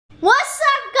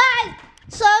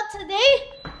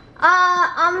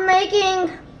I'm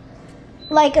making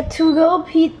like a to-go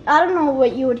pizza. I don't know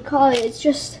what you would call it. It's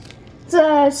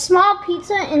a small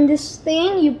pizza in this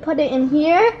thing. You put it in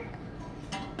here.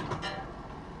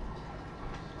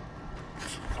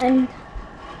 And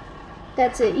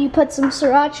that's it. You put some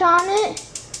sriracha on it.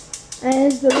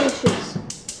 And it's delicious.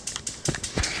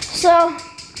 So,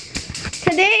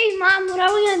 today, Mom, what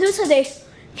are we going to do today?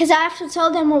 Because I have to tell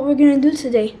them what we're going to do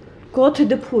today. Go to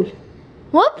the pool.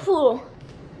 What pool?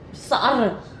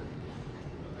 Sarah.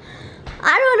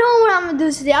 I don't know what I'm going to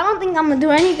do today. I don't think I'm going to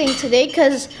do anything today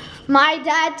because my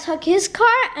dad took his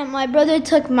car and my brother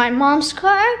took my mom's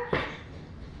car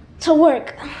to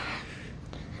work.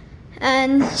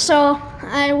 And so,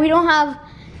 we don't have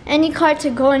any car to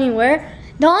go anywhere.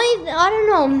 I don't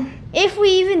know, if we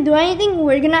even do anything,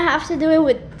 we're going to have to do it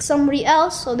with somebody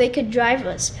else so they could drive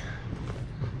us.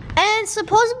 And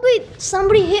supposedly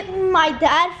somebody hit my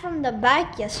dad from the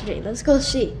back yesterday. Let's go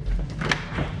see.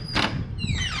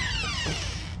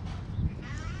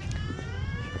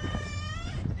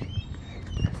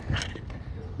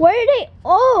 Where did they?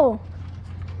 Oh!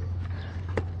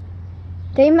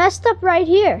 They messed up right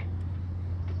here.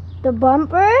 The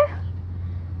bumper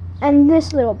and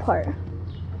this little part.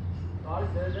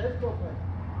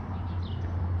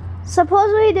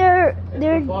 Supposedly they're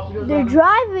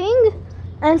driving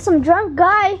and some drunk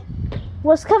guy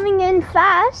was coming in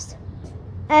fast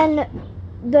and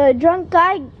the drunk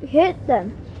guy hit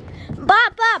them.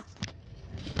 Bob,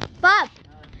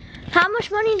 how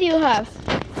much money do you have?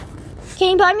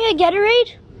 Can you buy me a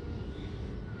Gatorade?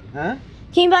 Huh?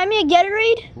 Can you buy me a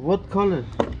Gatorade? What color?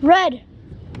 Red.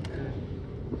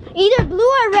 Either blue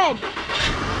or red.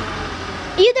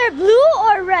 Either blue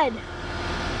or red.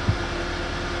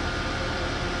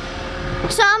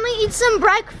 So I'm gonna eat some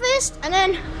breakfast and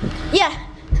then, yeah.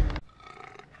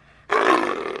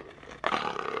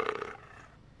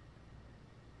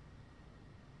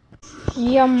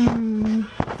 Yum.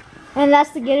 And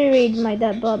that's the Gatorade my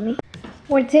dad bought me.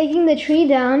 We're taking the tree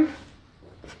down.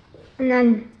 And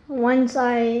then once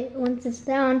it's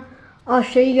down, I'll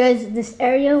show you guys this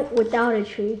area without a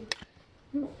tree.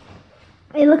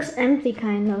 It looks empty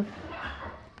kind of.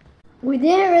 We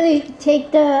didn't really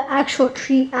take the actual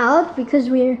tree out because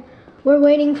we're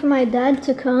waiting for my dad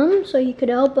to come so he could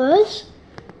help us.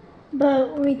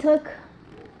 But we took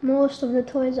most of the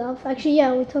toys off. Actually,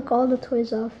 yeah, we took all the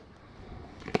toys off.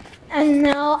 And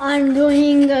now I'm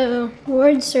doing a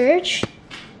word search.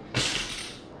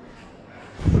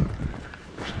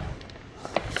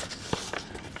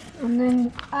 And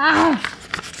then, I'm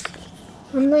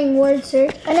doing word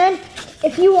search. And then,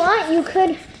 if you want, you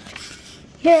could,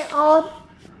 here, I'll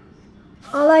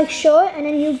like show it, and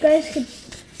then you guys could,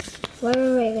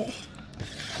 wait.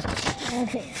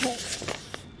 Okay, wait.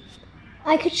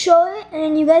 I could show it, and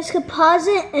then you guys could pause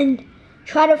it and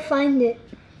try to find it.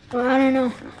 Or I don't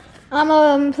know. I'm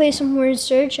gonna play some word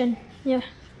search, and yeah.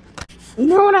 You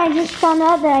know what I just found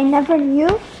out that I never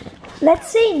knew? Let's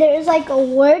say there's like a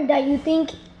word that you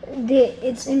think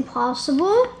it's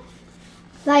impossible.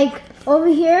 Like over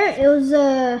here, it was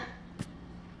a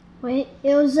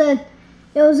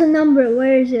number.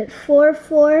 Where is it?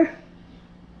 44.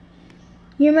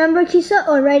 You remember, Kisa?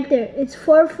 Oh, right there. It's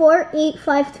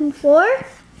 448524.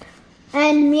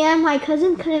 And me and my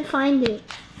cousin couldn't find it.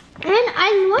 And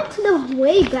I went to the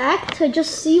way back to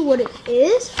just see what it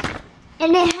is.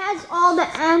 And it has all the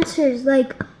answers,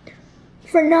 like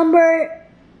for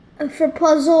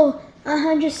puzzle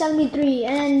 173.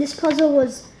 And this puzzle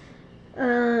was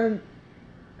not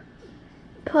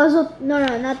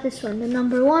this one. The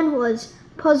number one was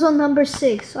puzzle number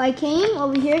 6. So I came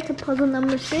over here to puzzle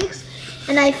number 6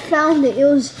 and I found it. It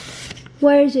was,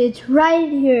 where is it? It's right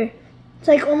here. It's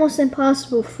like almost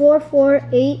impossible.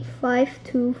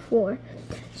 448524.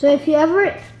 So if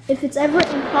it's ever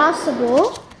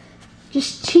impossible,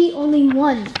 just cheat only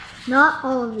one. Not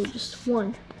all of it, just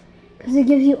one. Because it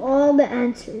gives you all the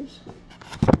answers.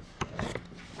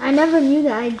 I never knew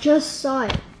that, I just saw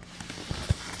it.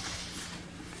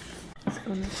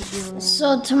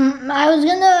 So I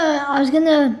was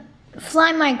gonna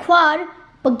fly my quad,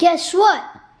 but guess what?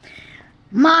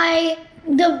 My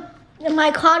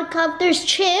quadcopter's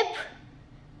chip,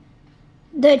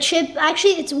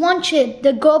 actually it's one chip,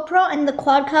 the GoPro and the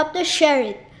quadcopter share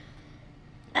it.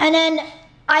 And then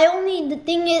I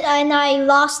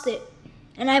lost it.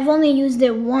 And I've only used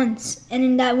it once, and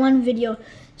in that one video.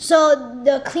 So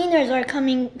the cleaners are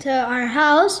coming to our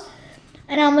house,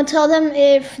 and I'm gonna tell them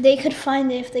if they could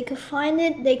find it. If they could find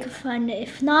it, they could find it.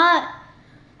 If not,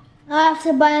 I have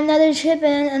to buy another chip,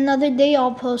 and another day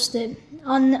I'll post it.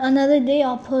 On another day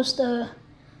I'll post a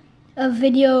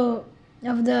video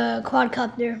of the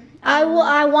quadcopter. I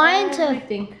wanted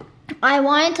to. I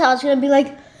was gonna be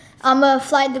like, I'm gonna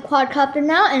fly the quadcopter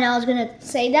now, and I was gonna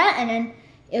say that, and then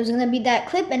it was gonna be that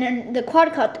clip, and then the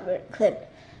quadcopter clip.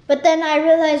 But then I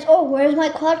realized, oh, where's my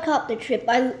quadcopter chip?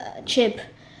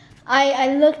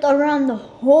 I looked around the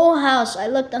whole house. I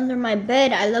looked under my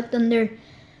bed. I looked under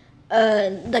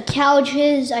the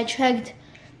couches. I checked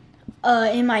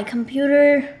in my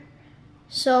computer.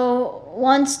 So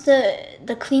once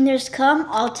the cleaners come,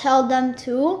 I'll tell them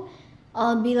too.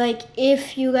 I'll be like,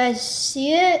 if you guys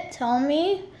see it, tell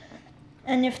me.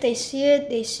 And if they see it,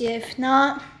 they see it. If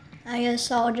not, I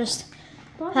guess I'll just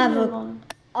have a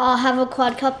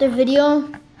quadcopter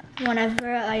video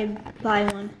whenever I buy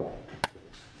one.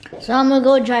 So I'm gonna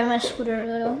go drive my scooter a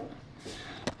little.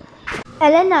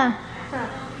 Elena,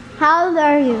 how old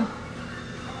are you?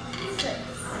 6.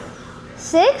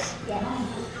 6? Yes.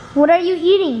 What are you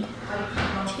eating?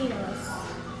 Cheetos.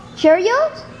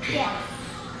 Cheerios? Yes.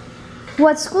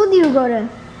 What school do you go to?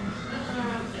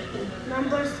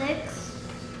 Number 6.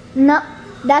 No,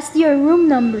 that's your room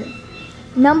number.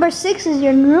 Number 6 is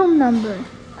your room number.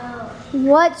 Oh.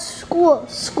 What school?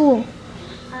 School.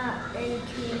 In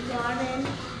kindergarten.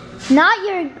 Not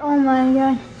your. Oh my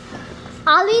God.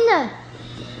 Alina,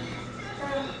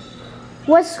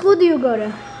 what school do you go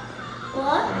to?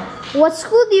 What? What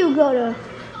school do you go to?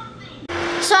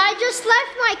 So I just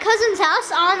left my cousin's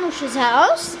house, Anush's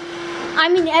house. I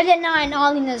mean Edna and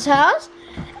Alina's house.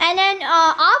 And then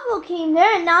Avo came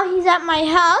there, and now he's at my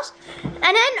house. And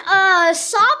then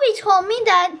Sabi told me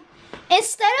that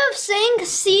instead of saying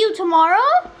see you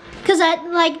tomorrow, because at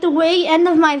like the way end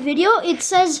of my video, it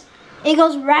says, it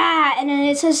goes rah, and then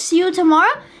it says see you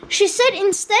tomorrow. She said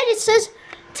instead it says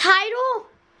title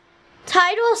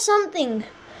something.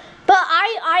 But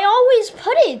I always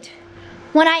put it.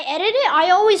 When I edit it, I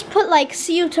always put like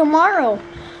see you tomorrow.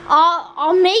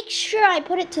 I'll make sure I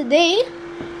put it today,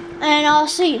 and I'll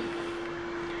see.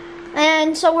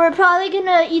 And so we're probably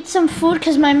gonna eat some food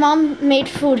because my mom made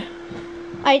food.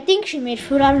 I think she made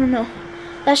food, I don't know.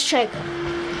 Let's check.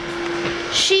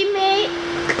 She make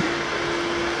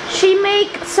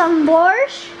some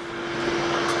borscht.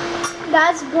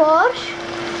 That's borscht.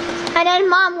 And then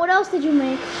Mom, what else did you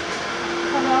make?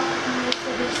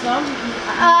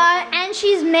 And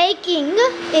she's making,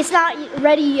 it's not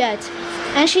ready yet.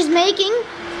 And she's making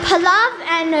palav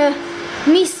and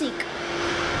misik.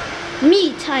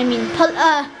 Meat, I mean.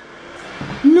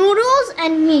 Noodles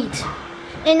and meat.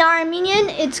 In Armenian,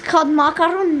 it's called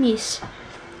makaron mis.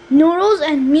 Noodles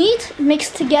and meat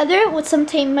mixed together with some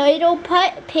tomato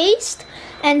paste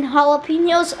and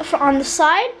jalapenos on the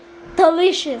side.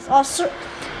 Delicious. I'll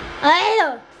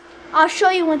show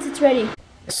you once it's ready.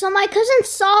 So my cousin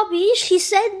Sabi, she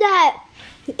said that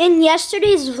in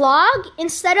yesterday's vlog,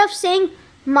 instead of saying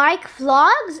Mike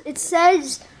Vlogs, it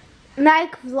says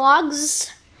Mike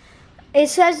Vlogs. It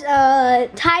says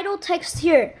title text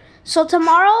here. So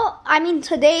tomorrow, I mean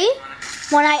today,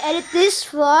 when I edit this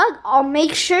vlog, I'll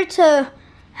make sure to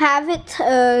have it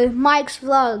Mike's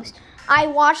Vlogs. I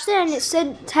watched it and it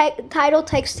said title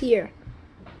text here.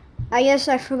 I guess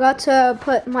I forgot to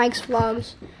put Mike's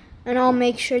Vlogs, and I'll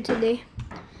make sure today.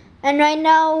 And right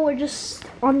now we're just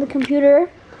on the computer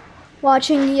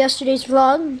watching yesterday's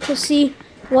vlog to see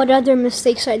what other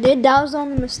mistakes I did. That was the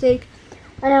only mistake.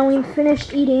 And then we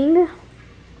finished eating.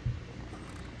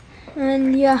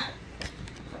 And yeah.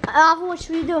 Alpha, what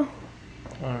should we do?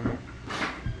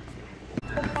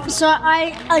 So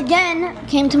I again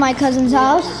came to my cousin's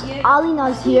house.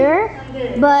 Alina's here.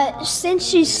 But since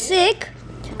she's sick,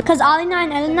 because Alina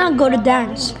and Elena go to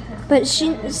dance. But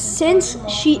since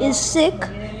she is sick,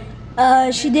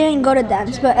 she didn't go to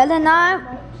dance. But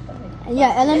Elena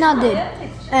did.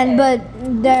 But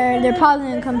they're probably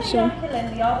gonna come soon.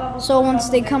 So once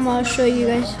they come, I'll show you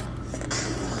guys.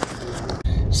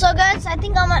 So guys, I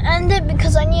think I'm gonna end it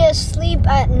because I need to sleep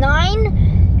at 9.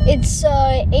 It's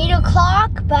 8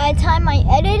 o'clock. By the time I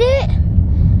edit it,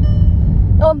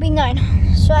 it'll be 9.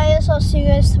 So I guess I'll see you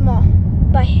guys tomorrow.